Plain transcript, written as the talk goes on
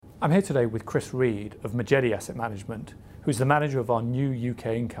I'm here today with Reid of Majedie Asset Management, who's the manager of our new UK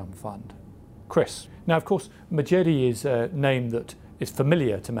income fund. Chris, now of course Majedie is a name that is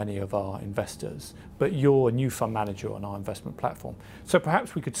familiar to many of our investors, but you're a new fund manager on our investment platform. So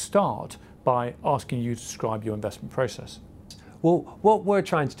perhaps we could start by asking you to describe your investment process. Well, what we're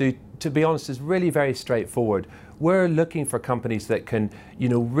trying to do, to be honest, is really very straightforward. We're looking for companies that can,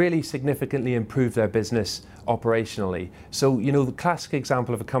 really significantly improve their business operationally. So, the classic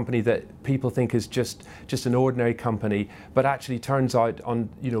example of a company that people think is just an ordinary company, but actually turns out on,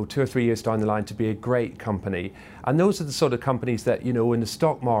 2 or 3 years down the line to be a great company. And those are the sort of companies that, in the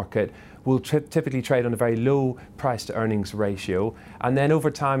stock market will typically trade on a very low price to earnings ratio. And then over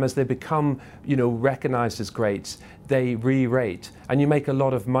time, as they become, recognized as greats, they re-rate, and you make a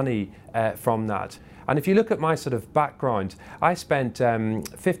lot of money from that. And if you look at my sort of background, I spent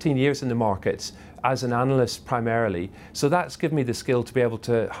 15 years in the markets as an analyst primarily. So that's given me the skill to be able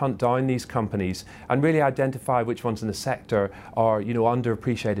to hunt down these companies and really identify which ones in the sector are,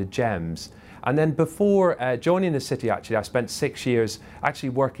 underappreciated gems. And then before joining the city, actually, I spent 6 years actually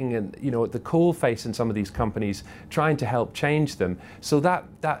working in, at the coalface in some of these companies, trying to help change them. So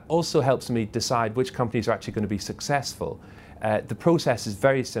that also helps me decide which companies are actually going to be successful. The process is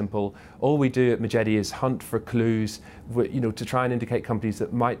very simple. All we do at Majedie is hunt for clues, to try and indicate companies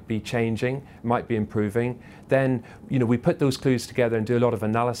that might be changing, might be improving. Then, we put those clues together and do a lot of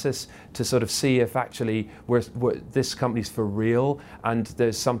analysis to sort of see if actually this company's for real and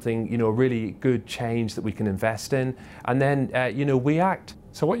there's something, a really good change that we can invest in. And then, we act.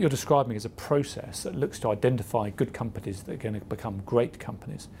 So what you're describing is a process that looks to identify good companies that are going to become great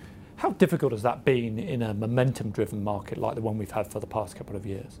companies. How difficult has that been in a momentum-driven market like the one we've had for the past couple of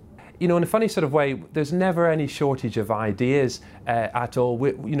years? In a funny sort of way, there's never any shortage of ideas at all.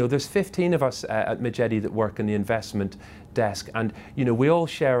 There's 15 of us at Majedie that work in the investment desk, and we all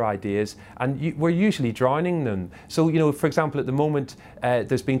share ideas, and we're usually drowning them. So for example, at the moment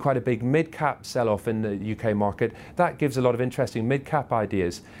there's been quite a big mid-cap sell-off in the UK market. That gives a lot of interesting mid-cap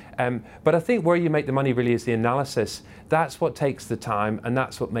ideas. But I think where you make the money really is the analysis. That's what takes the time, and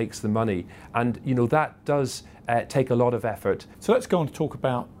that's what makes the money. And that does take a lot of effort. So let's go on to talk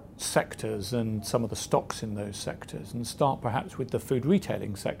about sectors and some of the stocks in those sectors, and start perhaps with the food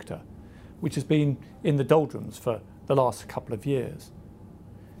retailing sector, which has been in the doldrums for the last couple of years.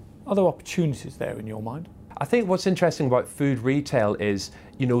 Are there opportunities there in your mind? I think what's interesting about food retail is,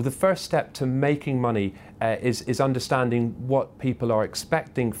 the first step to making money is understanding what people are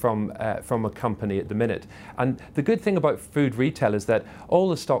expecting from a company at the minute. And the good thing about food retail is that all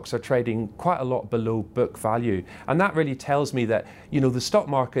the stocks are trading quite a lot below book value. And that really tells me that, the stock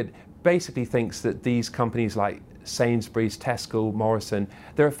market basically thinks that these companies like Sainsbury's, Tesco, Morrison,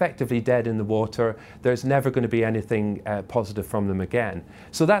 they're effectively dead in the water. There's never going to be anything positive from them again.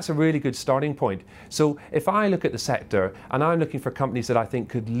 So that's a really good starting point. So if I look at the sector and I'm looking for companies that I think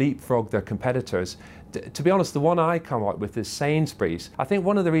could leapfrog their competitors, to be honest, the one I come out with is Sainsbury's. I think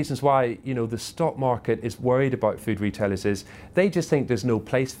one of the reasons why, the stock market is worried about food retailers is they just think there's no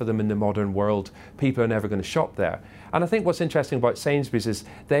place for them in the modern world. People are never going to shop there. And I think what's interesting about Sainsbury's is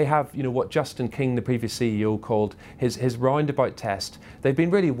they have, what Justin King, the previous CEO, called his roundabout test. They've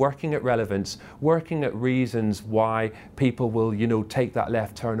been really working at relevance, working at reasons why people will, take that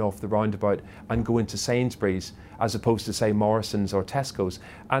left turn off the roundabout and go into Sainsbury's, as opposed to, say, Morrison's or Tesco's.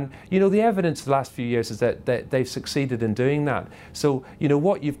 And, the evidence the last few years is that they've succeeded in doing that. So,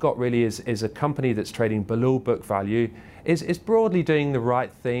 what you've got really is a company that's trading below book value, is broadly doing the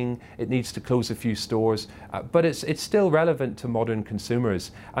right thing. It needs to close a few stores, but it's still relevant to modern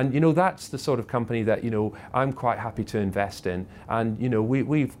consumers. And, that's the sort of company that, I'm quite happy to invest in. And,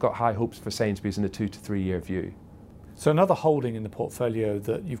 we've got high hopes for Sainsbury's in a 2 to 3 year view. So another holding in the portfolio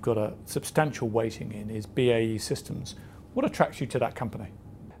that you've got a substantial weighting in is BAE Systems. What attracts you to that company?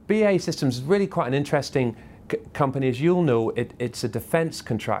 BAE Systems is really quite an interesting company. As you'll know, it's a defence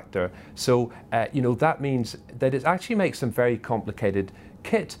contractor. So, that means that it actually makes some very complicated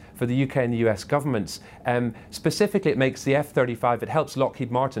kit for the UK and the US governments. Specifically, it makes the F-35, it helps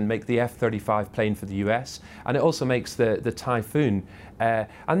Lockheed Martin make the F-35 plane for the US, and it also makes the Typhoon.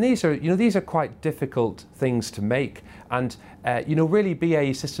 And these are quite difficult things to make. And really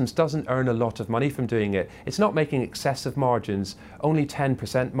BAE Systems doesn't earn a lot of money from doing it. It's not making excessive margins, only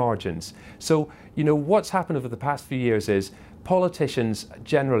 10% margins. So, what's happened over the past few years is politicians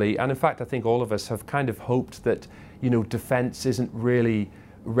generally, and in fact I think all of us, have kind of hoped that defence isn't really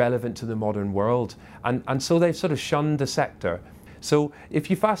relevant to the modern world, and so they've sort of shunned the sector. So if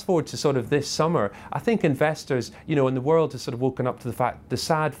you fast forward to sort of this summer, I think investors, in the world has sort of woken up to the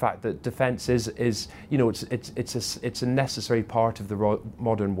sad fact that defence is it's a necessary part of the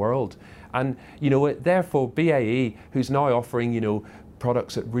modern world. And, therefore BAE, who's now offering,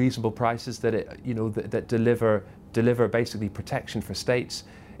 products at reasonable prices that deliver basically protection for states,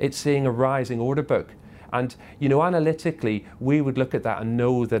 it's seeing a rising order book. And, analytically, we would look at that and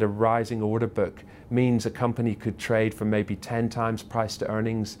know that a rising order book means a company could trade from maybe 10 times price to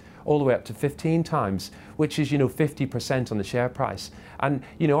earnings all the way up to 15 times, which is, 50% on the share price. And,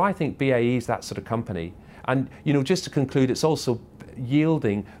 I think BAE is that sort of company. And, just to conclude, it's also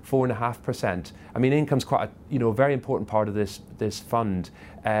yielding 4.5%. I mean, income's quite a very important part of this fund.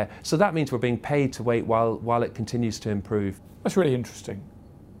 So that means we're being paid to wait while it continues to improve. That's really interesting.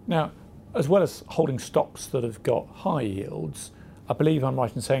 Now, as well as holding stocks that have got high yields, I believe I'm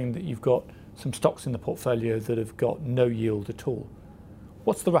right in saying that you've got some stocks in the portfolio that have got no yield at all.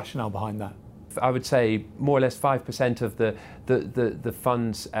 What's the rationale behind that? I would say more or less 5% of the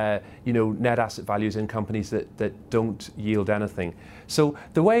fund's net asset values in companies that don't yield anything. So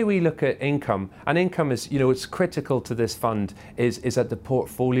the way we look at income, and income is it's critical to this fund, is at the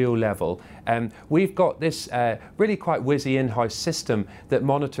portfolio level. We've got this really quite whizzy in-house system that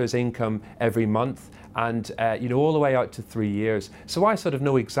monitors income every month, and all the way out to 3 years. So I sort of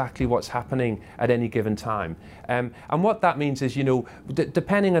know exactly what's happening at any given time. And what that means is,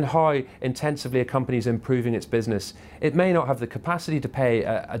 depending on how intensively a company is improving its business, it may not have the capacity to pay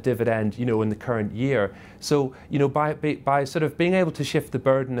a dividend, in the current year. So, by sort of being able to shift the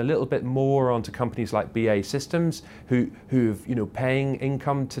burden a little bit more onto companies like BAE Systems, who've, paying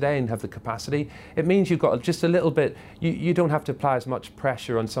income today and have the capacity, it means you've got just a little bit, you don't have to apply as much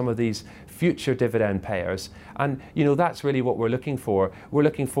pressure on some of these future dividend payers. And that's really what we're looking for. We're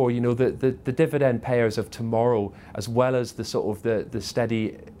looking for the dividend payers of tomorrow, as well as the sort of the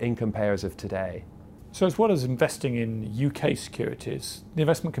steady income payers of today. So as well as investing in UK securities, the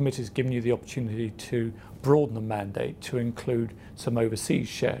investment committee has given you the opportunity to broaden the mandate to include some overseas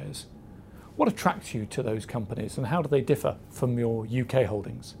shares. What attracts you to those companies, and how do they differ from your UK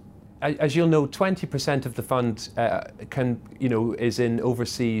holdings? As you'll know, 20% of the fund is in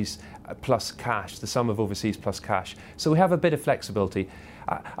overseas plus cash, the sum of overseas plus cash. So we have a bit of flexibility.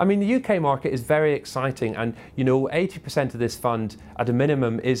 I mean, the UK market is very exciting, and 80% of this fund at a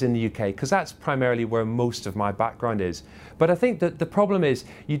minimum is in the UK, because that's primarily where most of my background is. But I think that the problem is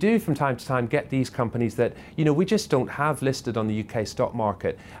you do from time to time get these companies that we just don't have listed on the UK stock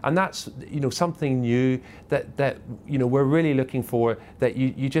market, and that's something new that we're really looking for, that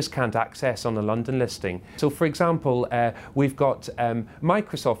you just can't access on the London listing. So for example, we've got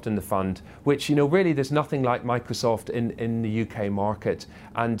Microsoft in the fund, which really there's nothing like Microsoft in the UK market.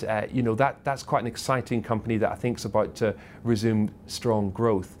 And that's quite an exciting company that I think is about to resume strong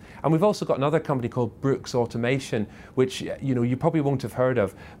growth. And we've also got another company called Brooks Automation, which you probably won't have heard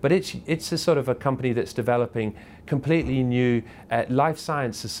of, but it's a sort of a company that's developing completely new life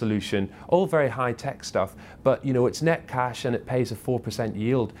sciences solution, all very high tech stuff, but it's net cash and it pays a 4%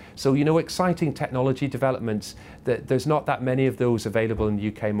 yield. So exciting technology developments, that there's not that many of those available in the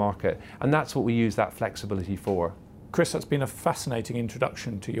UK market, and that's what we use that flexibility for. Chris, that's been a fascinating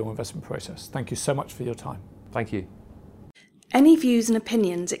introduction to your investment process. Thank you so much for your time. Thank you. Any views and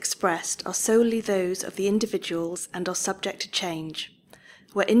opinions expressed are solely those of the individuals and are subject to change.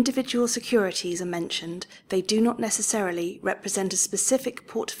 Where individual securities are mentioned, they do not necessarily represent a specific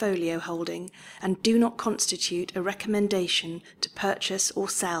portfolio holding and do not constitute a recommendation to purchase or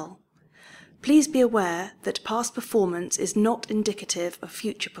sell. Please be aware that past performance is not indicative of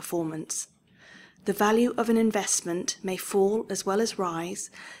future performance. The value of an investment may fall as well as rise,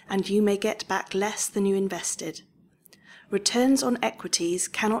 and you may get back less than you invested. Returns on equities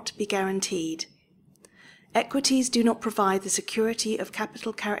cannot be guaranteed. Equities do not provide the security of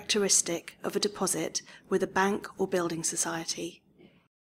capital characteristic of a deposit with a bank or building society.